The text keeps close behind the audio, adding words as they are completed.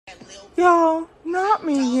Y'all, not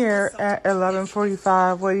me here at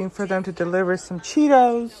 11:45 waiting for them to deliver some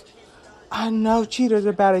Cheetos. I know Cheetos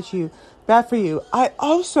are bad for you. I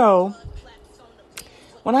also,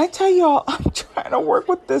 when I tell y'all I'm trying to work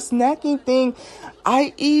with this snacking thing,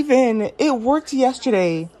 it worked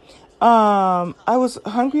yesterday. I was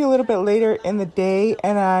hungry a little bit later in the day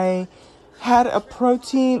and I had a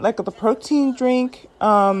protein, like the protein drink.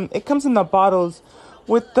 It comes in the bottles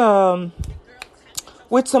with the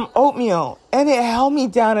with some oatmeal, and it held me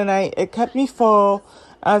down and it kept me full.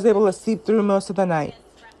 I was able to sleep through most of the night.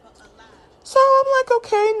 So I'm like,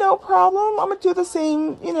 okay, no problem. I'm gonna do the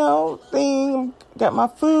same, thing. Get my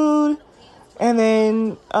food, and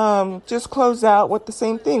then just close out with the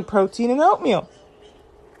same thing: protein and oatmeal.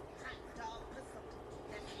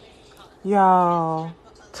 Y'all,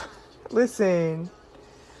 listen.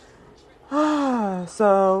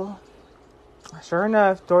 So, sure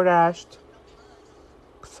enough, DoorDashed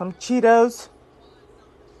some Cheetos.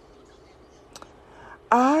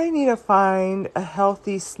 I need to find a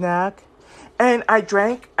healthy snack. And I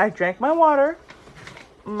drank my water.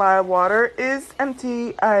 My water is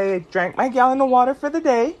empty. I drank my gallon of water for the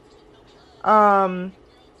day.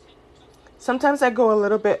 Sometimes I go a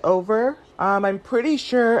little bit over. I'm pretty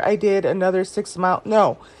sure I did another 6 miles.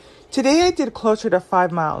 No, today I did closer to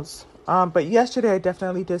 5 miles. But yesterday I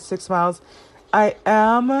definitely did 6 miles. I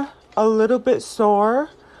am a little bit sore.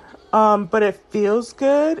 But it feels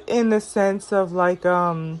good in the sense of like,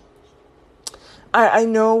 I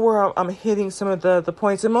know where I'm hitting some of the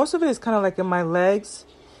points, and most of it is kind of like in my legs.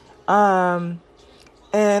 And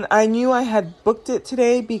I knew I had booked it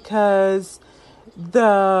today because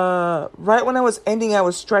right when I was ending, I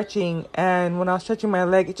was stretching, and when I was stretching my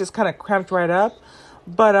leg, it just kind of cramped right up.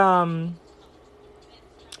 But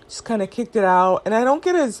just kind of kicked it out, and I don't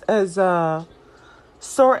get as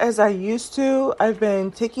sore as I used to. I've been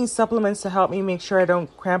taking supplements to help me make sure I don't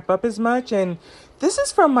cramp up as much. And this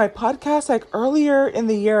is from my podcast, like earlier in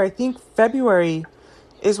the year. I think February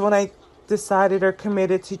is when I decided or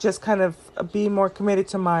committed to just kind of be more committed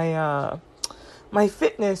to my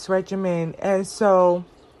fitness regimen. And so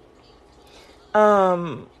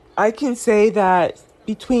I can say that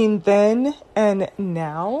between then and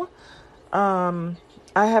now,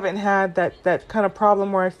 I haven't had that kind of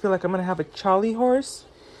problem where I feel like I'm going to have a Charlie horse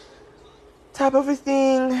type of a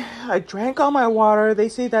thing. I drank all my water. They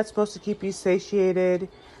say that's supposed to keep you satiated.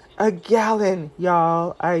 A gallon,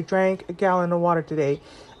 y'all. I drank a gallon of water today.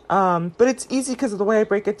 But it's easy because of the way I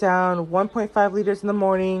break it down. 1.5 liters in the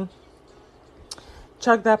morning.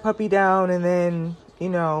 Chug that puppy down. And then,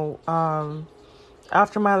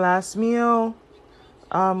 after my last meal,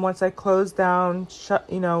 once I close down shop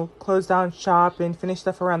and finish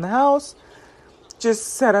stuff around the house,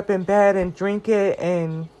 just set up in bed and drink it.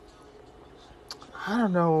 And I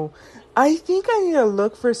don't know. I think I need to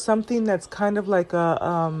look for something that's kind of like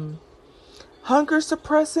a hunger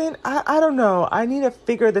suppressant. I don't know. I need to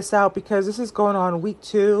figure this out because this is going on week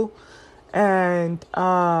 2, and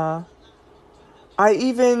I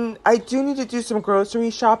do need to do some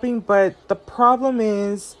grocery shopping, but the problem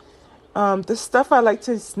is the stuff I like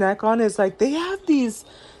to snack on is like they have these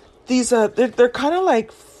they're kind of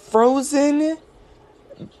like frozen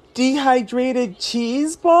dehydrated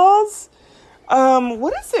cheese balls.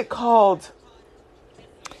 What is it called?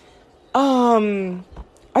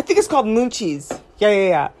 I think it's called Munchies.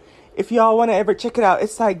 Yeah. If y'all want to ever check it out,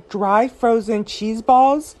 it's like dry frozen cheese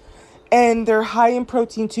balls, and they're high in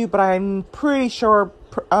protein too, but I'm pretty sure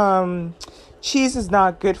cheese is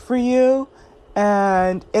not good for you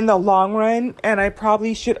and in the long run, and I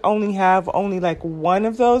probably should have only like one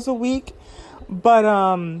of those a week. But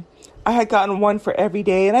I had gotten one for every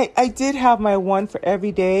day, and I did have my one for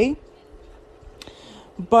every day.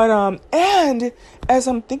 But and as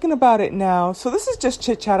I'm thinking about it now, so this is just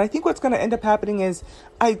chit chat. I think what's going to end up happening is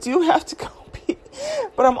I do have to go pee,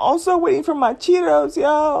 but I'm also waiting for my Cheetos,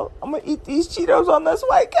 y'all. I'm gonna eat these Cheetos on this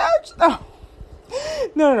white couch.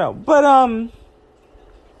 No. But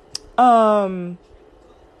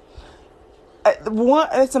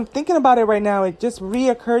as I'm thinking about it right now, it just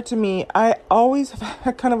reoccurred to me. I always have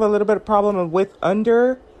had kind of a little bit of problem with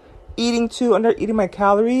under eating my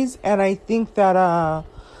calories, and I think that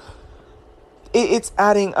it's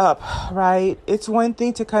adding up, right? It's one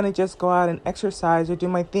thing to kind of just go out and exercise or do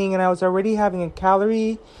my thing, and I was already having a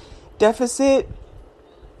calorie deficit.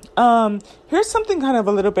 Here's something kind of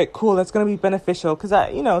a little bit cool that's going to be beneficial, because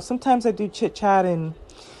sometimes I do chit chat, and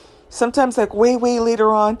sometimes like way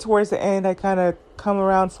later on towards the end I kind of come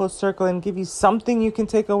around full circle and give you something you can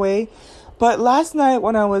take away. But last night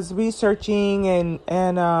when I was researching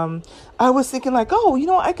and I was thinking like,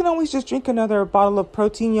 oh, I can always just drink another bottle of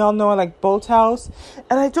protein. Y'all know I like Bolthouse,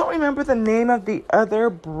 and I don't remember the name of the other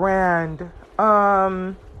brand.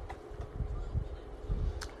 Yeah,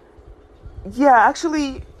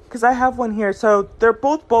 actually, because I have one here. So they're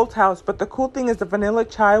both Bolthouse, but the cool thing is the vanilla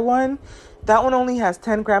chai one. That one only has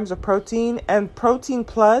 10 grams of protein, and Protein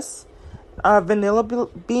Plus vanilla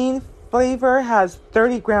bean flavor has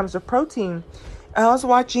 30 grams of protein. I was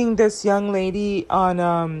watching this young lady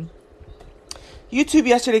on YouTube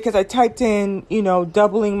yesterday because I typed in,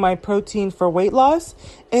 doubling my protein for weight loss.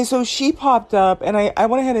 And so she popped up, and I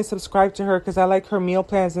went ahead and subscribed to her because I like her meal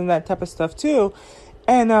plans and that type of stuff too.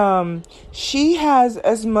 And she has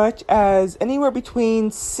as much as anywhere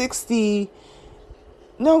between 60.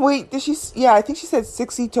 No, wait, I think she said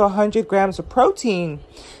 60 to 100 grams of protein.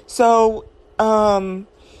 So,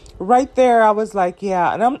 right there, I was like,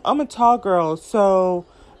 yeah, and I'm a tall girl, so,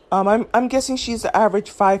 I'm guessing she's the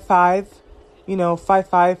average 5'5",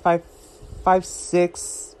 5'5",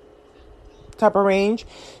 5'6" type of range.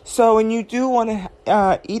 So when you do want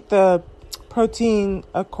to, eat the protein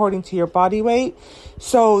according to your body weight,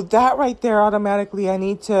 so that right there automatically I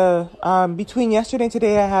need to between yesterday and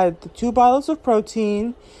today I had the 2 bottles of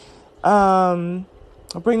protein,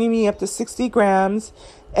 bringing me up to 60 grams,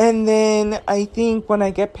 and then I think when I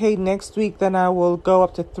get paid next week, then I will go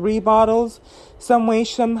up to 3 bottles some way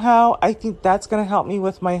somehow. I think that's going to help me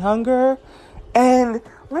with my hunger. And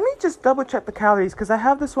let me just double check the calories because I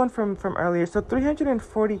have this one from earlier. So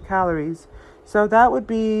 340 calories. So that would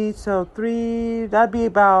be, that'd be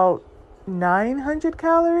about 900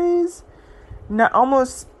 calories. Not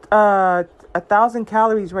almost 1,000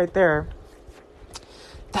 calories right there.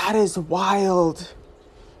 That is wild.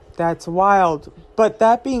 That's wild. But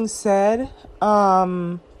that being said,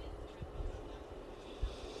 I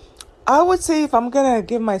would say if I'm going to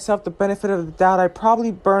give myself the benefit of the doubt, I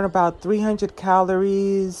probably burn about 300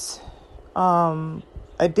 calories a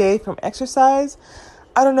day from exercise.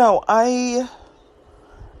 I don't know. I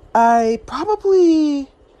probably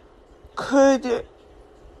could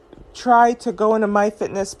try to go into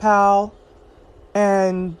MyFitnessPal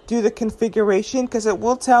and do the configuration because it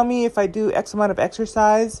will tell me if I do X amount of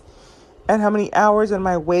exercise and how many hours and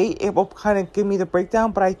my weight. It will kind of give me the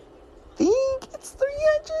breakdown, but I think it's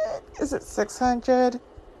 300. Is it 600?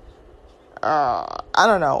 I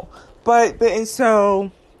don't know. But and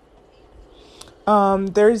so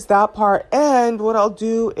there's that part. And what I'll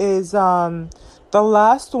do is the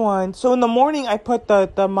last one. So in the morning I put the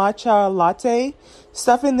matcha latte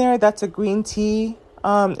stuff in there. That's a green tea.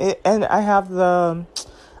 And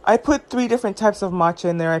I put 3 different types of matcha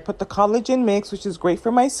in there. I put the collagen mix, which is great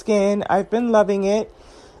for my skin. I've been loving it.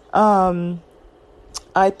 I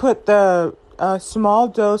put the small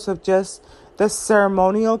dose of just the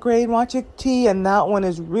ceremonial grade matcha tea, and that one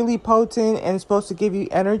is really potent and it's supposed to give you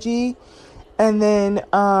energy. And then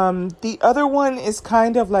the other one is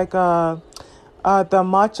kind of like the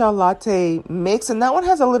matcha latte mix, and that one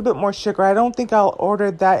has a little bit more sugar. I don't think I'll order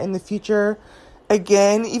that in the future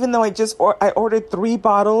again, even though I ordered 3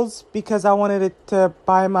 bottles because I wanted it to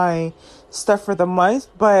buy my stuff for the month.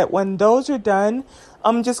 But when those are done,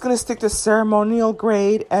 I'm just going to stick to ceremonial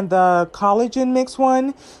grade and the collagen mix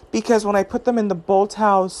one, because when I put them in the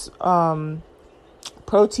Bolthouse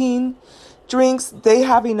protein drinks, they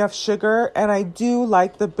have enough sugar, and I do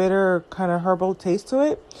like the bitter kind of herbal taste to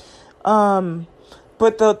it. But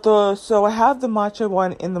so I have the matcha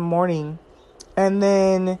one in the morning, and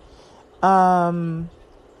then the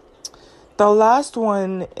last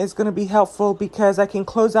one is going to be helpful because I can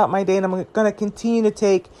close out my day, and I'm going to continue to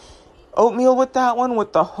take oatmeal with that one,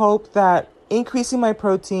 with the hope that increasing my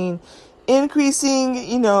protein, increasing,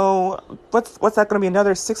 what's that going to be,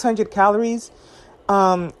 another 600 calories,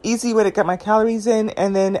 easy way to get my calories in,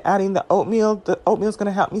 and then adding the oatmeal. The oatmeal is going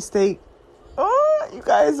to help me stay, you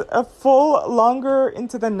guys, a full longer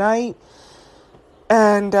into the night.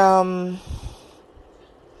 And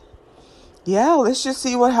yeah, let's just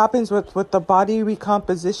see what happens with the body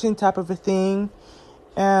recomposition type of a thing.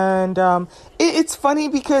 And it's funny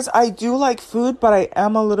because I do like food, but I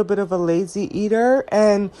am a little bit of a lazy eater.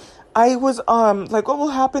 And I was like, what will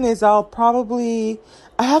happen is I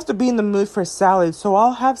have to be in the mood for salad. So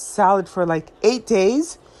I'll have salad for like 8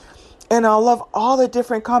 days, and I'll love all the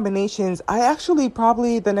different combinations. I actually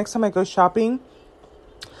probably, the next time I go shopping,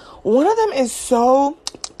 one of them is so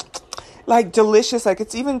like delicious. Like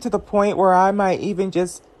it's even to the point where I might even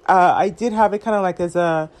just, I did have it kind of like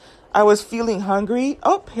I was feeling hungry.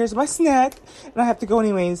 Oh, here's my snack. And I have to go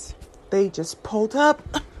anyways. They just pulled up.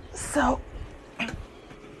 So,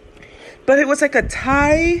 but it was like a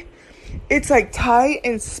Thai It's like Thai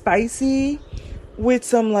and spicy with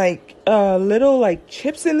some like little like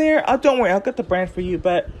chips in there. Oh, don't worry, I'll get the brand for you,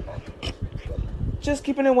 but just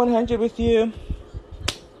keeping it 100 with you.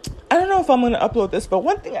 I don't know if I'm going to upload this, but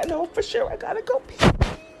one thing I know for sure, I gotta go pee.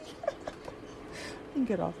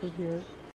 Get off of here.